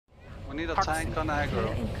We need a tank on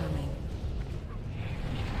aggro.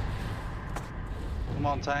 Come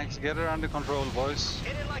on, tanks, get her under control, boys.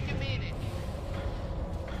 Hit it like you mean it.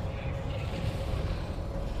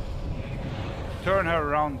 Turn her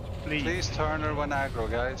around, please. Please turn her when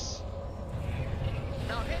aggro, guys.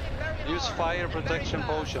 Now hit it very Use hard fire and very protection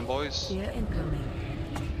fast. potion, boys. Here incoming.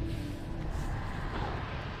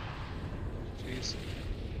 Jeez.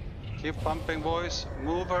 Keep pumping, boys.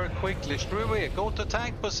 Move her quickly. Struy, go to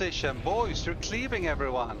tank position. Boys, you're cleaving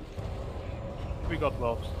everyone. We got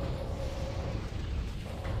gloves.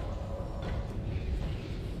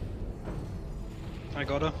 I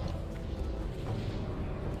got her.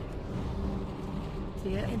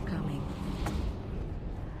 Here incoming.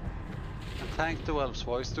 And tank the elves,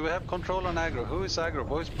 boys. Do we have control on aggro? Who is aggro,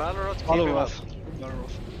 boys? Balrog, keep him up. Balrog.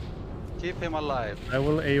 Keep him alive. I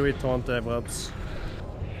will AoE taunt the webs.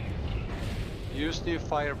 Use new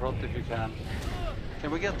fire prot if you can. Can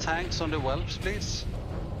we get tanks on the whelps, please?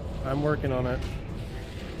 I'm working on it.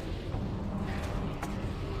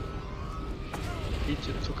 Each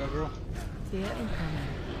took aggro. Here incoming.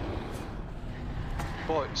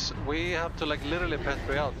 Boys, we have to like literally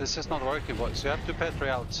petri out. This is not working, boys. You have to petri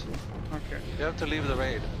out. Okay. You have to leave the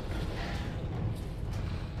raid.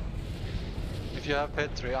 If you have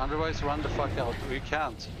petri, otherwise run the fuck out. We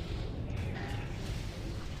can't.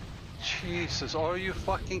 Jesus, are you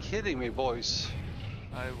fucking kidding me, boys?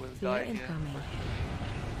 I will die Here here. incoming.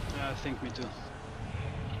 Yeah, I think me too.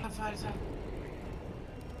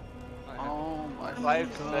 Oh my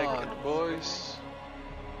 5 god, boys.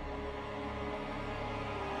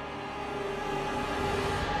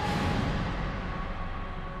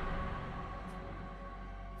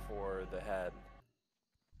 For the head.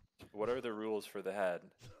 What are the rules for the head?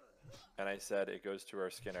 And I said it goes to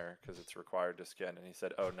our skinner because it's required to skin, and he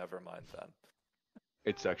said, "Oh, never mind then."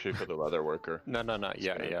 It's actually for the leather worker. No.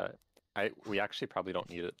 Yeah. We actually probably don't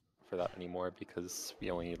need it for that anymore because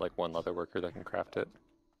we only need like one leather worker that can craft it.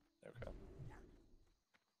 Okay.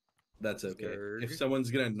 That's okay. If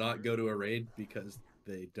someone's gonna not go to a raid because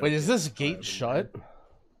they don't. Wait, is this gate shut?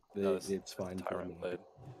 It's fine for me.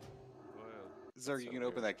 Zerg, you can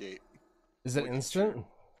open that gate. Is it instant?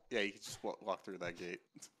 Yeah, you can just walk through that gate.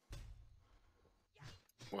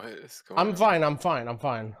 What is going I'm fine.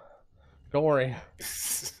 Don't worry.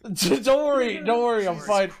 Don't worry. I'm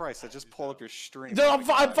fine. Christ, I just pulled up your stream. No,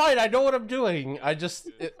 I'm fine. I know what I'm doing. I just.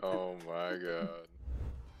 Oh my god.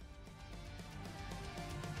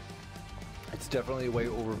 It's definitely way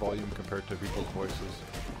over volume compared to people's voices.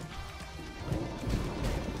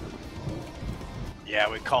 Yeah,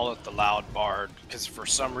 we call it the loud bard because for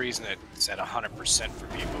some reason it's at 100% for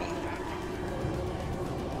people.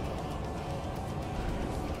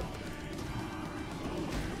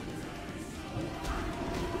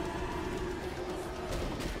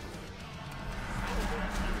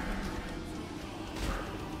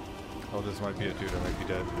 Oh, this might be a dude. I might be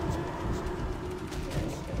dead.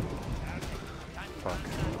 Fuck.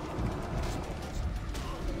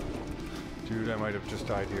 Dude, I might have just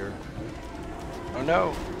died here. Oh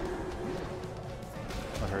no!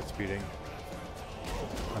 My heart's beating.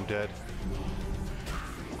 I'm dead.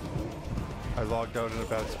 I logged out in a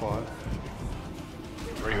bad spot.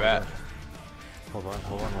 Where you at? Hold on.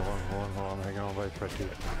 I'm hanging on by a thread too.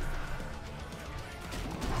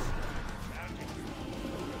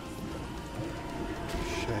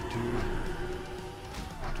 Shit, dude.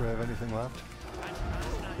 Do I have anything left?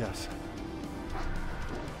 Yes.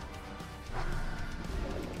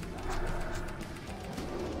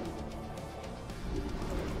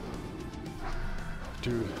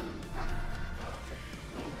 Dude.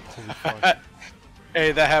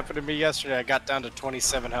 Hey, that happened to me yesterday. I got down to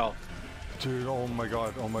 27 health. Dude, oh my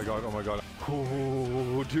god.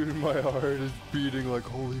 Oh, dude, my heart is beating like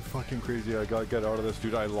holy fucking crazy. I gotta get out of this,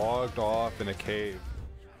 dude. I logged off in a cave.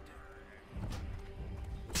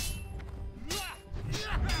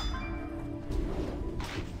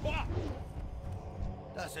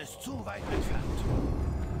 Das ist zu weit entfernt.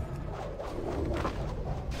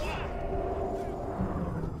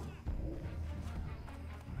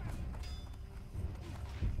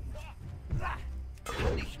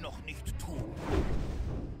 Kann ich noch nicht tun.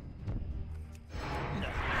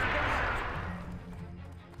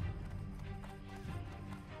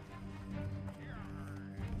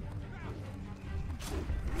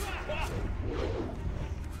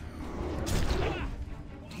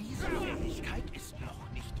 Diese Fähigkeit ist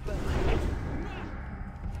noch nicht bereit.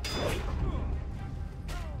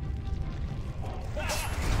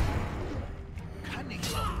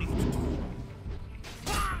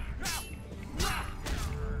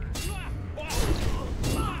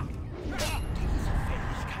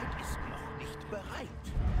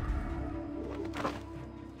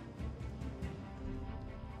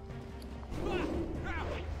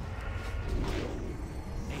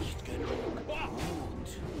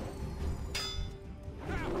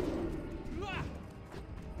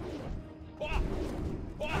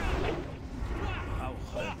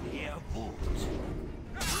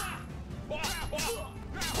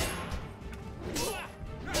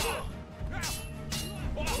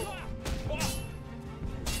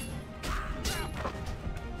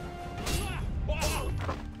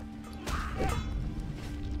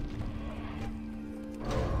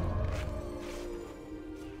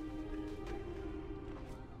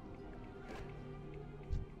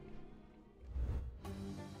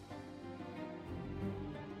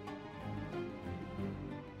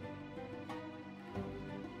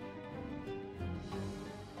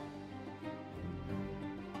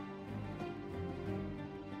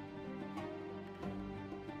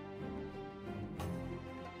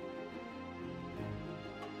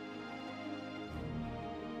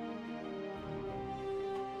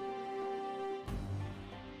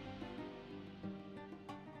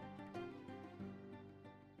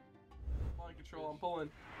 Mind control, I'm pulling.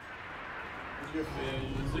 Is your fan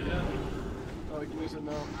use it yet? Oh, I can use it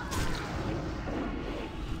now.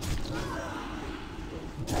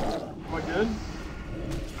 Am I good?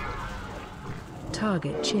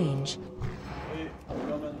 Target change. Wait, I'm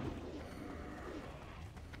coming.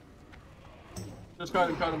 Just got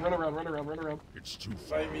him, run around. It's too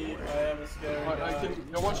Fight me, I am a scary guy. I can,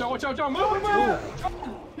 yo, watch out, John, move!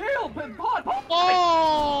 Heal, pod!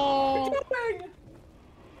 Oh! What are you doing?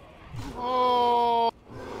 Oh,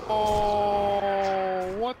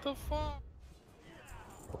 what the fuck?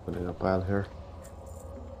 Opening a pile here.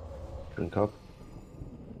 Drink up.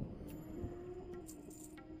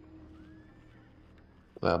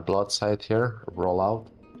 Blood side here. Roll out.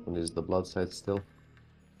 And is the blood side still?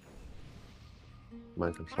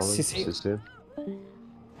 Mind controlling. CC.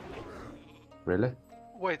 Really?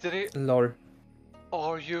 Wait, did he? Lol.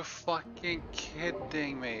 Are you fucking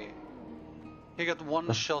kidding me? He got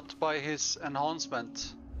one shot by his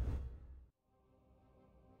enhancement.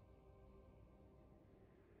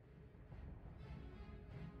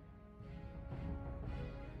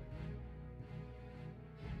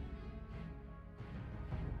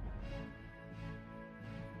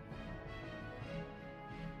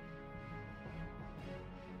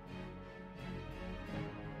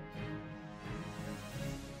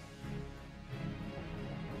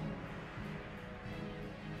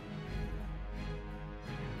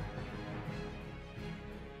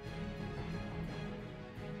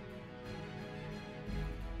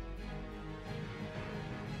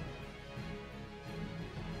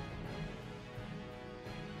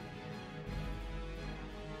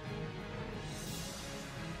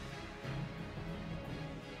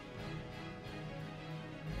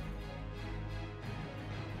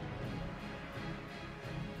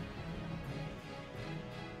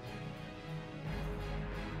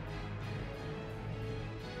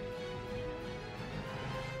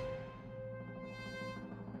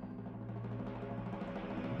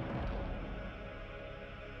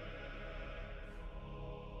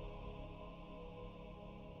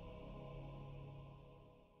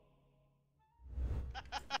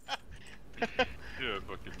 You're a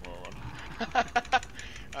fucking moron.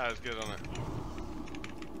 That was good on it.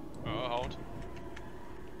 Oh, hold.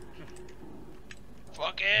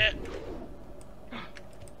 Fuck it!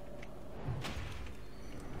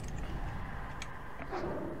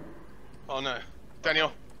 Oh no.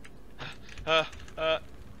 Daniel! I'm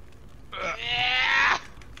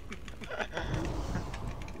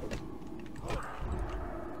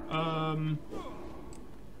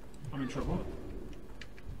in trouble.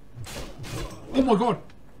 Oh my god!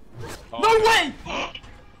 Oh. No way! Oh!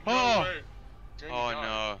 Oh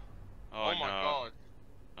no. Oh my god.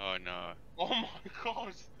 Oh no. Oh my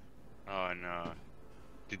god. Oh no.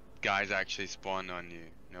 Did guys actually spawn on you?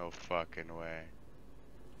 No fucking way.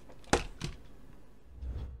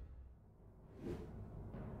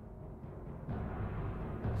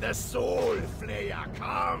 The Soul Flayer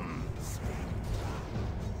comes!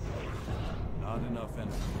 Not enough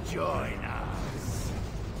energy. Join us!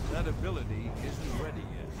 That ability isn't ready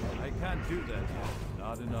yet. I can't do that yet.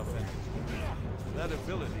 Not enough energy. That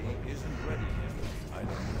ability isn't ready yet. I don't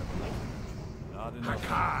have enough. Not enough.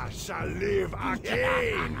 Haka shall live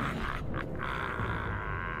again!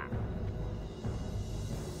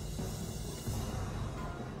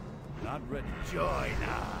 Not ready. Join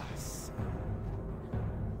us!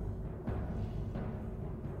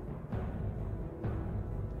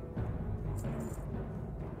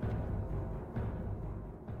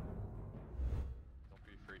 Don't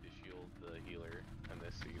be afraid to shield the healer in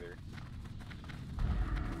this either.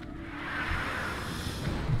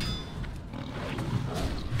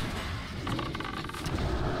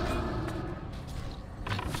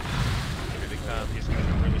 Maybe these guys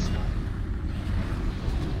are really small.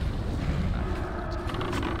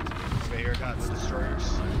 So here got the destroyers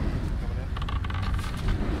coming in.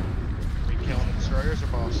 We killing the destroyers or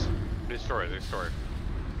boss? Destroyer.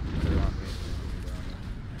 They're on me.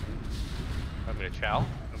 I'm gonna chow.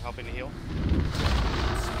 I'm helping to heal.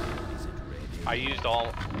 I used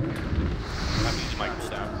all. I'm using my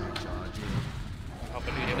cooldowns. I'm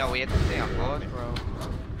helping to heal. No, we have to stay on boss, bro.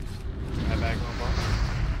 I back on boss.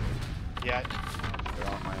 Yeah. They're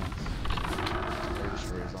on my ass. They're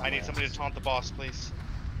destroyers on I need my somebody ass. to taunt the boss, please.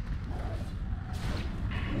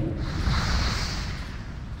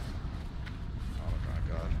 Oh my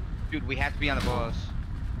god. Dude, we have to be on the boss.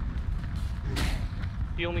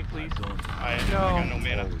 Heal me, please. I got no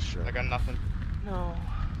mana. Holy shit. I got nothing. No.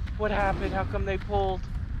 What happened? How come they pulled?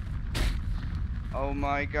 Oh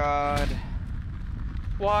my god.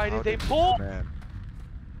 Why How did they did- pull? Man.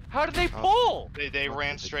 How did they pull? They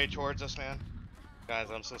ran straight towards us, man. Guys,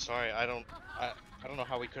 I'm so sorry. I don't know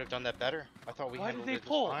how we could have done that better. I thought we handled it just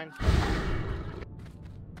fine.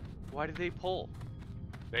 Why did they pull?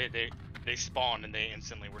 They spawned and they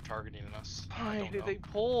instantly were targeting us. Why did they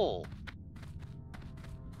pull?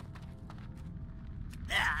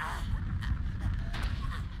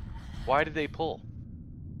 Why did they pull?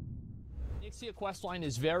 Ixia questline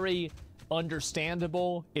is very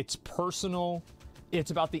understandable. It's personal.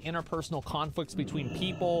 It's about the interpersonal conflicts between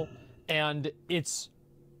people, and it's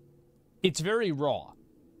very raw.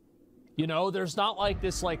 You know, there's not like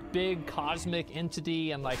this like big cosmic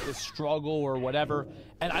entity and like this struggle or whatever.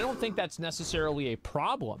 And I don't think that's necessarily a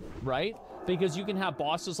problem, right? Because you can have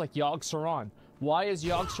bosses like Yogg Saron. Why is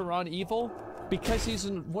Yogg Saron evil? Because he's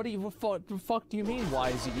an, what the fuck do you mean, why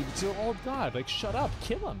is he evil? He's an old god, like shut up,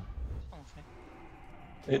 kill him.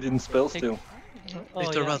 He didn't spell still.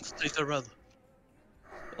 Take the red, take the red.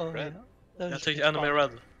 Red? Yeah, take the enemy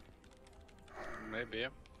red. Maybe, yeah.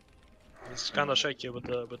 It's kinda shaky with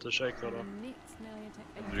the shake though. I'm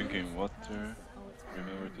drinking water.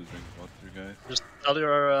 Remember to drink water, guys. Just tell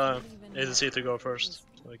your ADC to go first,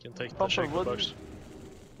 so I can take the shake box.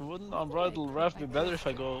 Wouldn't Unbridled Wrath be better if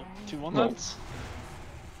I go 2-1 hands?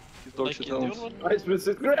 Like in the old one?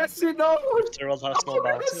 Grassy, no! Gerald has no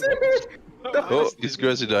bounce. Oh, is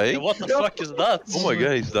Grassy dying? Yeah, what the fuck is that? Oh my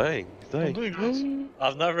god, he's dying. He's dying.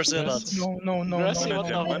 I've never seen that. No. Manage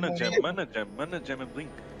him and blink.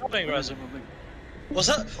 Nothing, Grassy. What's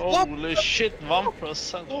that? Holy shit,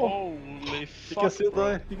 1%. Holy fuck. He can still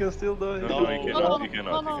die. He can still die. No, you cannot die. You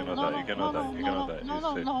cannot die.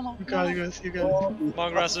 You got it, guys. You got it. Come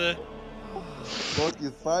on, Grassy.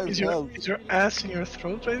 45 Is your ass in your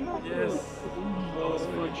throat right now? Yes.